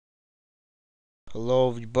Hello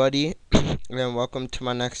everybody and welcome to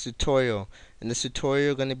my next tutorial. In this tutorial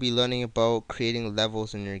you're going to be learning about creating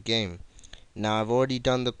levels in your game. Now I've already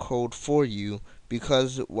done the code for you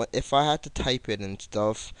because if I had to type it and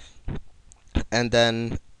stuff and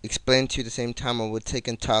then explain to you at the same time, it would take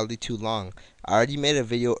entirely too long. I already made a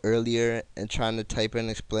video earlier and trying to type it and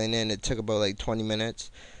explain it, and it took about like 20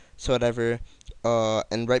 minutes. So whatever.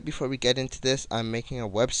 And right before we get into this, I'm making a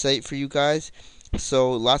website for you guys.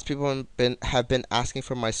 So lots of people have been asking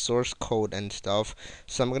for my source code and stuff.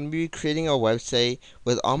 So I'm gonna be creating a website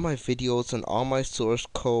with all my videos and all my source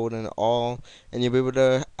code and all, and you'll be able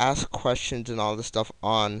to ask questions and all this stuff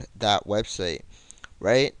on that website,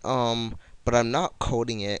 right? But I'm not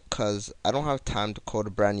coding it because I don't have time to code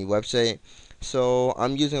a brand new website. So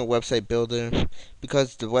I'm using a website builder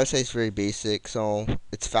because the website is very basic. So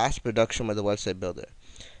it's fast production with the website builder.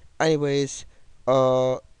 Anyways,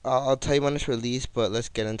 I'll tell you when it's released, but let's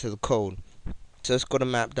get into the code. So let's go to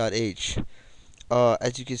map.h.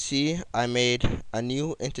 As you can see, I made a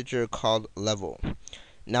new integer called level.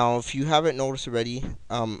 Now, if you haven't noticed already,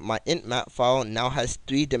 my int map file now has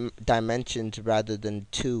 3 dimensions rather than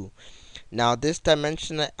 2. Now, this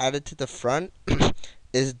dimension I added to the front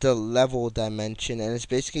is the level dimension, and it's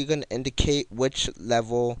basically going to indicate which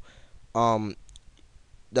level, what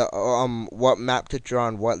map to draw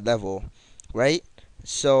on what level, right?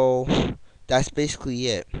 So that's basically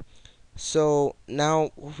it. So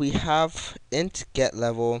now we have int get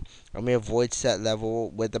level and we have void set level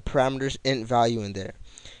with the parameters int value in there.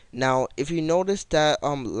 Now, if you notice that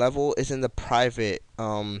level is in the private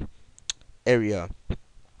area.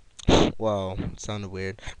 Well, it sounded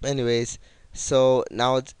weird. But anyways, so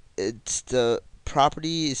now it's the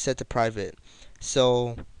property is set to private.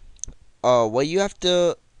 So what you have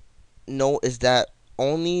to know is that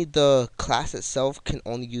only the class itself can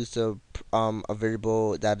only use a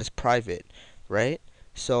variable that is private, right?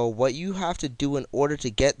 So what you have to do in order to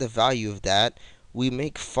get the value of that, we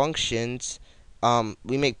make functions.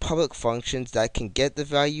 We make public functions that can get the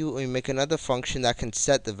value, and we make another function that can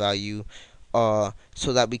set the value, so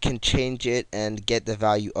that we can change it and get the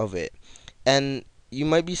value of it. And you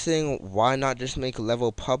might be saying, why not just make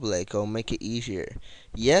level public? It'll make it easier.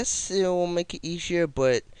 Yes, it will make it easier,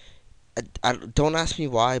 but don't ask me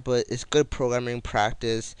why, but it's good programming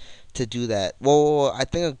practice to do that. Well, I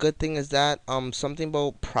think a good thing is that something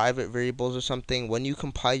about private variables or something. When you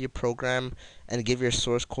compile your program and give your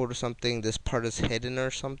source code or something, this part is hidden or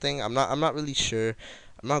something. I'm not really sure.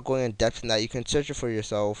 I'm not going in depth in that. You can search it for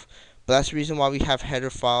yourself. But that's the reason why we have header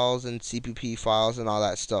files and CPP files and all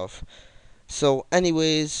that stuff. So,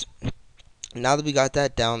 anyways, now that we got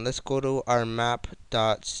that down, let's go to our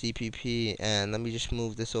map.cpp and let me just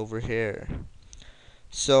move this over here.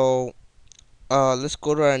 So let's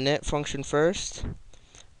go to our init function first.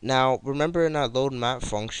 Now remember, in our load map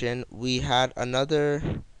function we had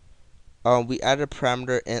another we added a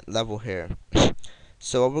parameter int level here.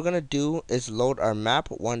 So what we're gonna do is load our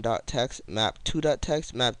map1.text,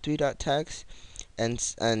 map2.text, map3.text,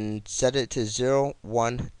 and set it to 0,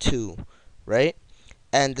 1, 2, right?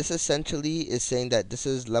 And this essentially is saying that this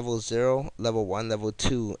is level 0, level 1, level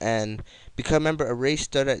 2. And because remember, arrays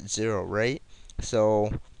start at 0, right?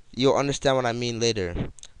 So you'll understand what I mean later.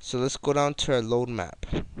 So let's go down to our load map.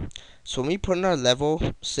 So when we put in our level,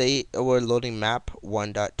 say we're loading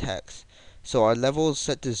map1.text. So our level is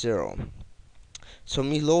set to 0. So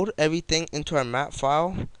when we load everything into our map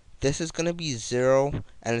file, this is going to be 0,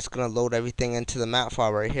 and it's going to load everything into the map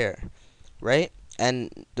file right here, right?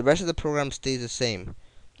 And the rest of the program stays the same.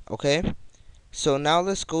 Okay, so now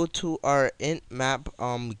let's go to our int map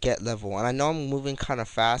get level. And I know I'm moving kind of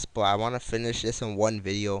fast, but I want to finish this in one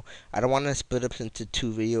video. I don't want to split up into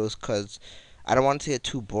 2 videos because I don't want it to get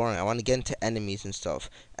too boring. I want to get into enemies and stuff.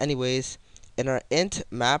 Anyways, in our int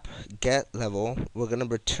map get level, we're going to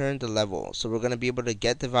return the level. So we're going to be able to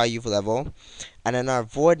get the value of level. And in our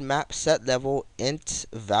void map set level int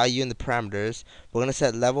value in the parameters, we're going to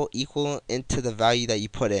set level equal into the value that you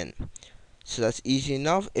put in. So that's easy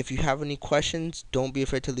enough. If you have any questions, don't be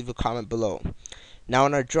afraid to leave a comment below. Now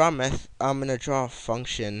in our draw in our draw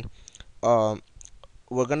function,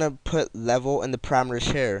 we're gonna put level in the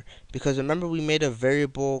parameters here because remember we made a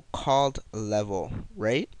variable called level,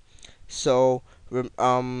 right? So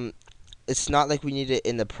it's not like we need it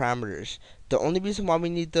in the parameters. The only reason why we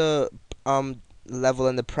need the level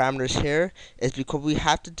in the parameters here is because we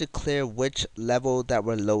have to declare which level that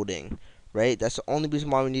we're loading, right? That's the only reason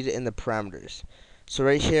why we need it in the parameters. So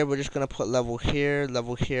right here we're just gonna put level here,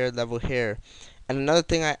 level here, level here. And another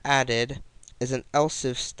thing I added is an else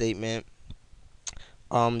if statement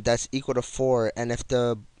that's equal to 4, and if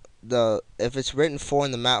the if it's written 4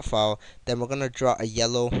 in the map file, then we're gonna draw a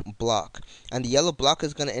yellow block, and the yellow block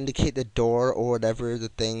is gonna indicate the door or whatever the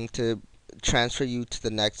thing to transfer you to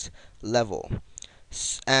the next level.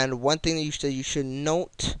 And one thing that you should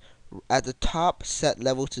note at the top, set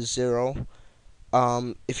level to 0.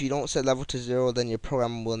 If you don't set level to 0, then your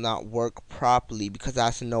program will not work properly because it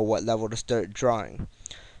has to know what level to start drawing.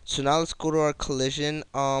 So now let's go to our collision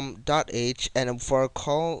 .h, and for our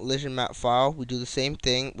collision map file, we do the same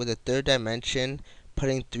thing with a third dimension,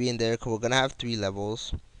 putting 3 in there because we're gonna have 3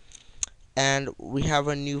 levels. And we have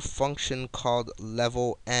a new function called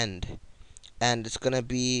LevelEnd, and it's gonna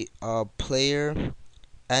be player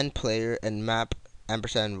and map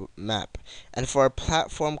ampersand map. And for our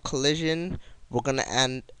platform collision, we're gonna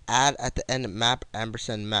add at the end map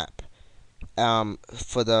ampersand map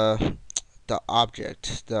for the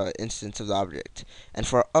object, the instance of the object. And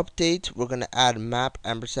for our update, we're gonna add map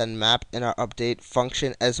ampersand map in our update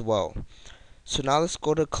function as well. So now let's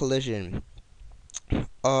go to collision.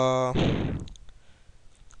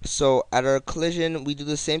 So at our collision, we do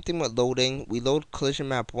the same thing with loading. We load collision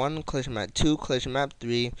map 1, collision map 2, collision map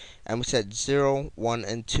 3, and we set 0, 1,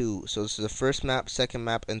 and 2. So this is the first map, second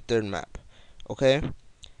map, and third map. Okay?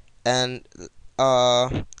 And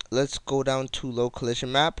let's go down to load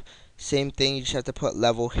collision map. Same thing, you just have to put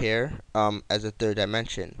level here as a third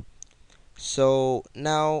dimension. So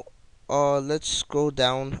now let's scroll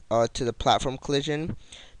down to the platform collision.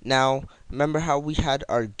 Now remember how we had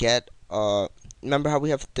our get remember how we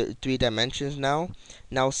have 3 dimensions now?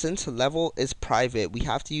 Now since level is private, we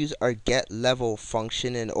have to use our get level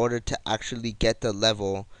function in order to actually get the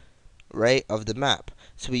level, right, of the map.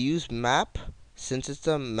 So we use map, since it's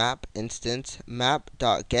the map instance,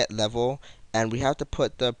 map.getLevel, and we have to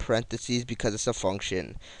put the parentheses because it's a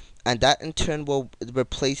function. And that in turn will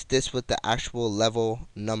replace this with the actual level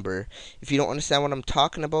number. If you don't understand what I'm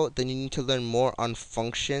talking about, then you need to learn more on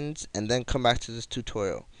functions and then come back to this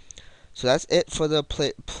tutorial. So that's it for the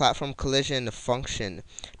platform collision function.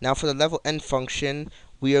 Now for the LevelEnd function,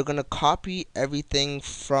 we are going to copy everything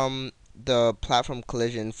from the platform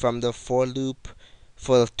collision, from the for loop,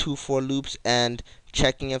 for the 2 for loops, and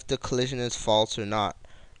checking if the collision is false or not,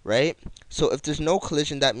 right? So if there's no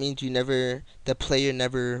collision, that means the player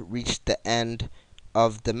never reached the end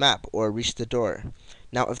of the map or reached the door.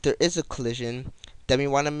 Now if there is a collision, then we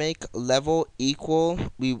want to make level equal.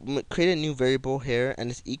 We create a new variable here, and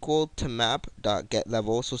it's equal to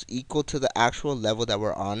map.getLevel, so it's equal to the actual level that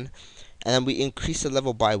we're on, and then we increase the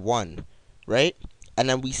level by 1, right? And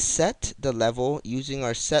then we set the level using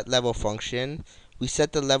our set level function. We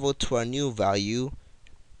set the level to our new value,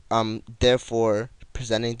 therefore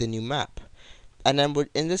presenting the new map. And then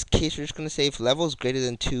in this case, we're just going to say if level is greater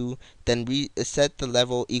than 2, then we set the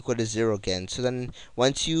level equal to 0 again. So then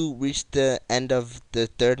once you reach the end of the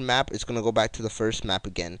third map, it's going to go back to the first map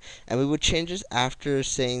again. And we would change this after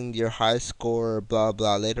saying your high score, blah,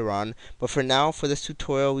 blah, later on. But for now, for this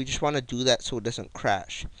tutorial, we just want to do that so it doesn't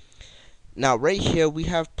crash. Now right here we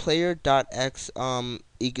have player.x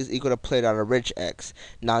is equal to player.origx.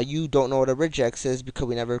 Now you don't know what origx is because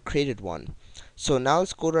we never created one. So now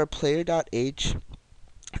let's go to our player.h,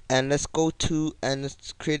 and let's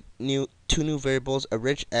create two new variables,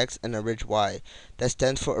 origx and orig_y. That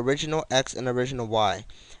stands for original x and original y,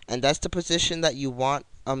 and that's the position that you want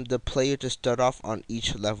the player to start off on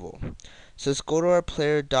each level. So let's go to our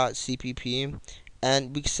player.cpp,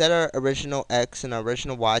 and we set our original x and our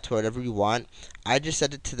original y to whatever we want. I just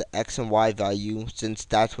set it to the x and y value since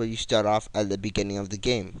that's where you start off at the beginning of the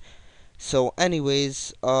game. So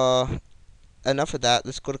anyways, enough of that.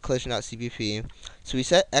 Let's go to collision.cpp. So we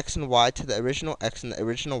set x and y to the original x and the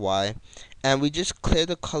original y, and we just clear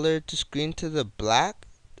the color to screen to the black.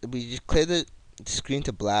 We just clear the screen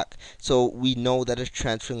to black so we know that it's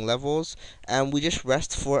transferring levels, and we just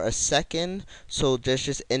rest for a second, so that's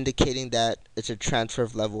just indicating that it's a transfer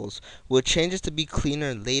of levels. We'll change this to be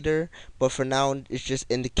cleaner later, but for now it's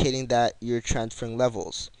just indicating that you're transferring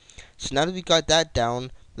levels. So now that we got that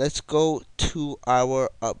down, let's go to our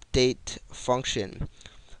update function.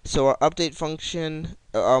 So our update function,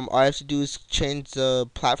 all I have to do is change the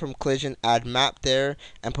platform collision, add map there,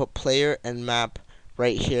 and put player and map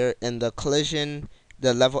right here in the collision,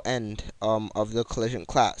 the LevelEnd of the collision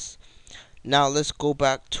class. Now let's go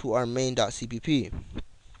back to our main.cpp.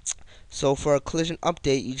 So for a collision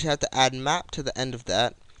update, you just have to add map to the end of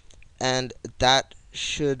that, and that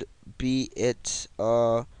should be it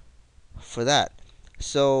for that.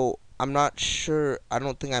 So I'm not sure, I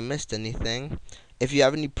don't think I missed anything. If you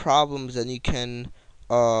have any problems, then you can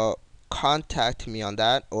contact me on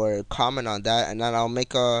that or comment on that, and then I'll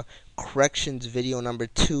make a corrections video number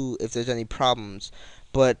 2 if there's any problems.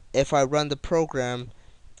 But if I run the program,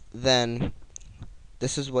 then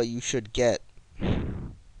this is what you should get.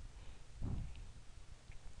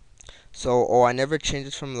 So, oh, I never changed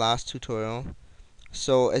this from last tutorial.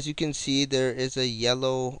 So as you can see, there is a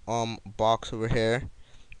yellow box over here,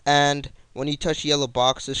 and when you touch the yellow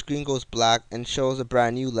box, the screen goes black and shows a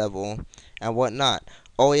brand new level and whatnot.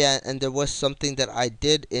 Oh yeah, and there was something that I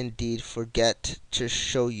did indeed forget to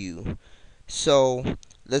show you. So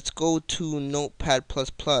let's go to Notepad++.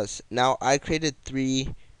 Now I created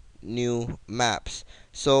 3 new maps.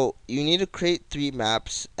 So you need to create 3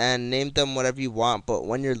 maps and name them whatever you want, but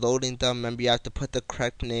when you're loading them, remember you have to put the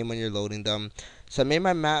correct name when you're loading them. So I made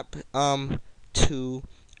my map 2,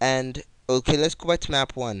 and okay, let's go back to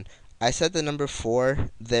map 1. I set the number 4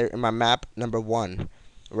 there in my map number 1,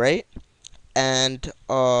 right? And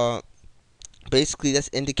basically that's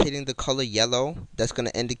indicating the color yellow. That's going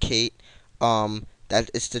to indicate that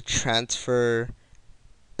it's the transfer,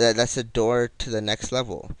 that's the door to the next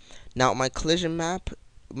level. Now my collision map,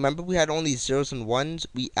 remember we had only zeros and ones,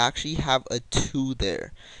 we actually have a 2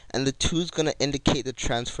 there, and the 2 is going to indicate the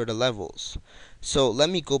transfer to levels. So let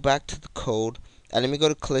me go back to the code, and let me go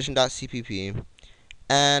to collision.cpp,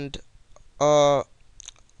 and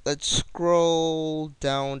let's scroll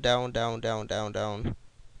down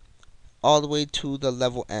all the way to the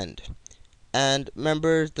level end. And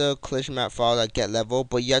remember the collision map file that get level,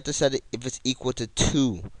 but you have to set it if it's equal to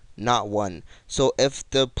 2, not 1. So if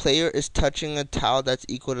the player is touching a tile that's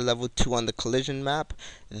equal to level 2 on the collision map,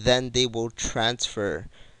 then they will transfer.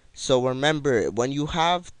 So remember, when you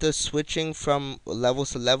have the switching from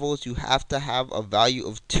levels to levels, you have to have a value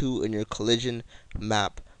of 2 in your collision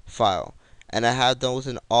map file. And I have those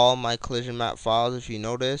in all my collision map files, if you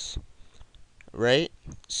notice, right?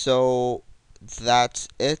 So that's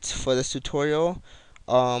it for this tutorial.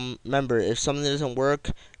 Remember, if something doesn't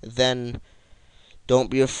work, then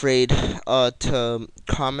don't be afraid to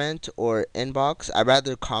comment or inbox. I'd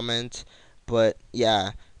rather comment, but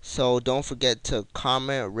yeah. So don't forget to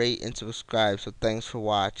comment, rate, and subscribe. So thanks for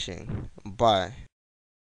watching. Bye.